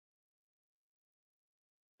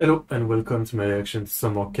Hello and welcome to my reaction to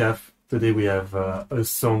some more KAF. Today we have a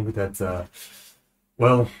song that,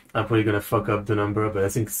 well, I'm probably gonna fuck up the number, but I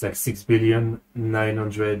think it's like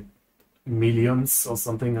 6,900,000,000 or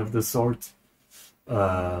something of the sort.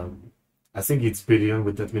 I think it's billion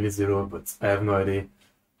with that many zero, but I have no idea.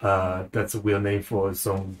 That's a weird name for a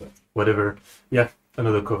song, but whatever. Yeah,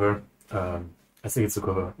 another cover. I think it's a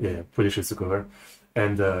cover. Yeah, pretty sure it's a cover.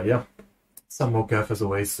 And yeah. Some more KAF as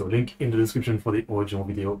always, so link in the description for the original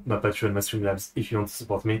video, my Patreon, my Streamlabs, if you want to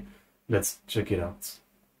support me. Let's check it out.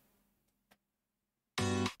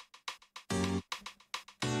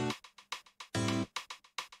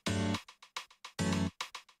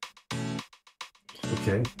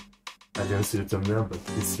 Okay, I didn't see the thumbnail, but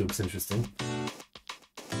this looks interesting.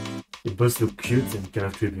 It both look cute and kind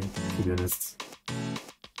of creepy, to be honest.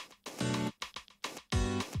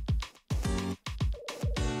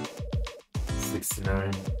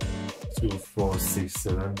 Nine, 2, 4, 6,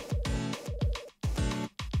 7.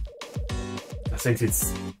 I think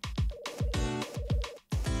it's...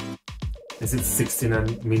 Is it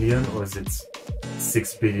 69 million or is it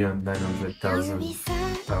 6,900,000,000?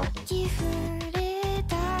 Oh.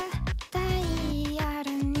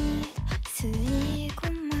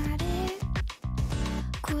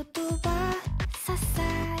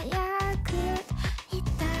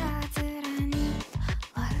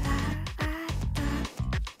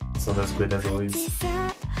 So that's great as always.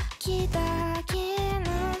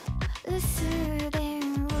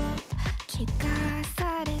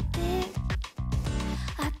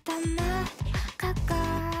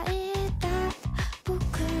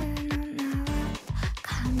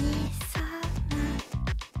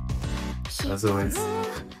 As always,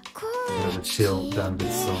 a chill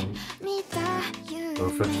downbeat song.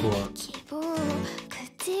 Perfect for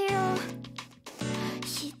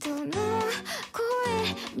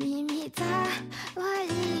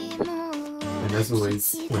and as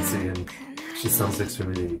always, once again, she sounds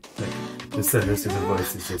extremely, like, the sadness in her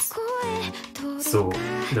voice is just so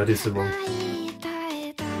noticeable.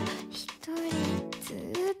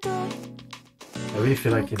 I really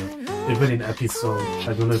feel like, you know, even in happy song,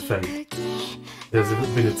 I don't know if there's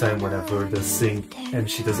been a time when I've heard her sing and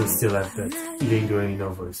she doesn't still have that lingering in her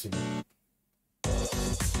voice, you know.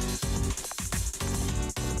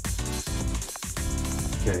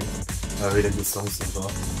 Okay, I really like the song so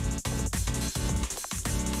far.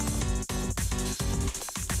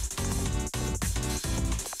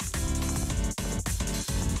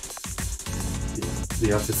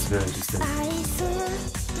 The artist is very interesting.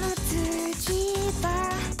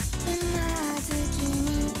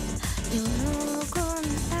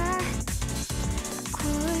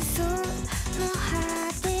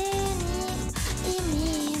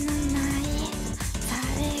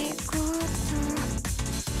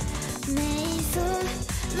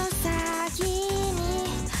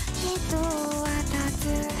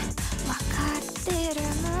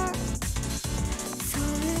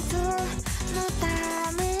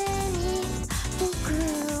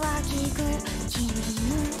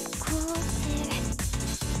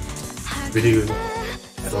 Really good. I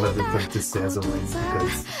don't have the time to say as always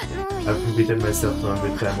because I've repeated myself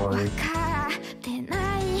 100 times already.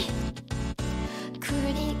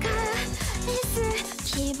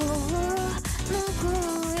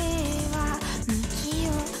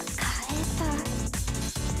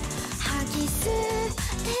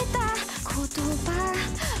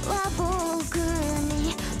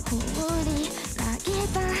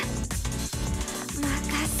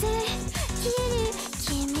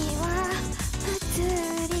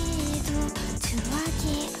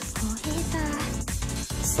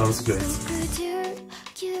 Sounds great.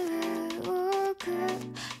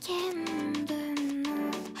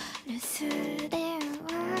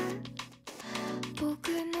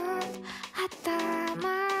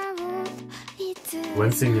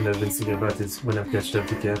 One thing that I've been thinking about is when I've catched up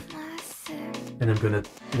to KAF and I'm gonna,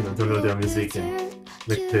 you know, download their music and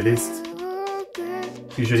make playlists.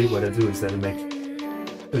 Usually what I do is I make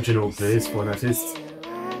a general playlist for an artist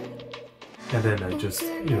and then I just,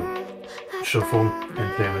 you know, shuffle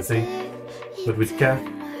and play everything. But with KAF,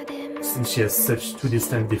 since she has such two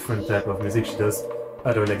distinct different type of music she does,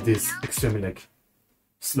 either like this extremely like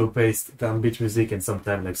slow-paced downbeat music and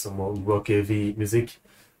sometimes like some more rock heavy music.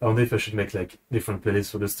 I wonder if I should make like different playlists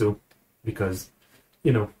for those two, because,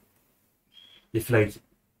 you know, if like,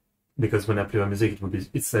 because when I play my music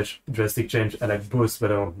it's such drastic change. I like both,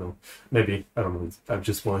 but I don't know. Maybe, I don't know. I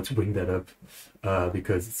just wanted to bring that up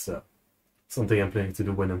because it's something I'm planning to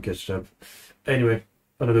do when I'm catched up. Anyway,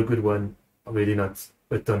 another good one. Really not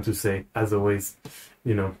a ton to say. As always,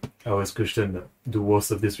 you know, I always question the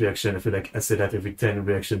worst of this reaction. I feel like I say that every 10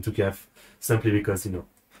 reaction to KAF, simply because, you know,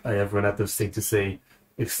 I have run out of things to say,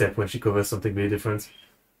 except when she covers something really different.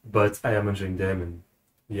 But I am enjoying them, and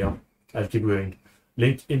yeah, I'll keep going.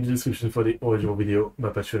 Link in the description for the original video, my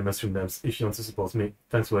Patreon, my Streamlabs, if you want to support me.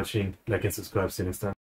 Thanks for watching, like and subscribe, see you next time.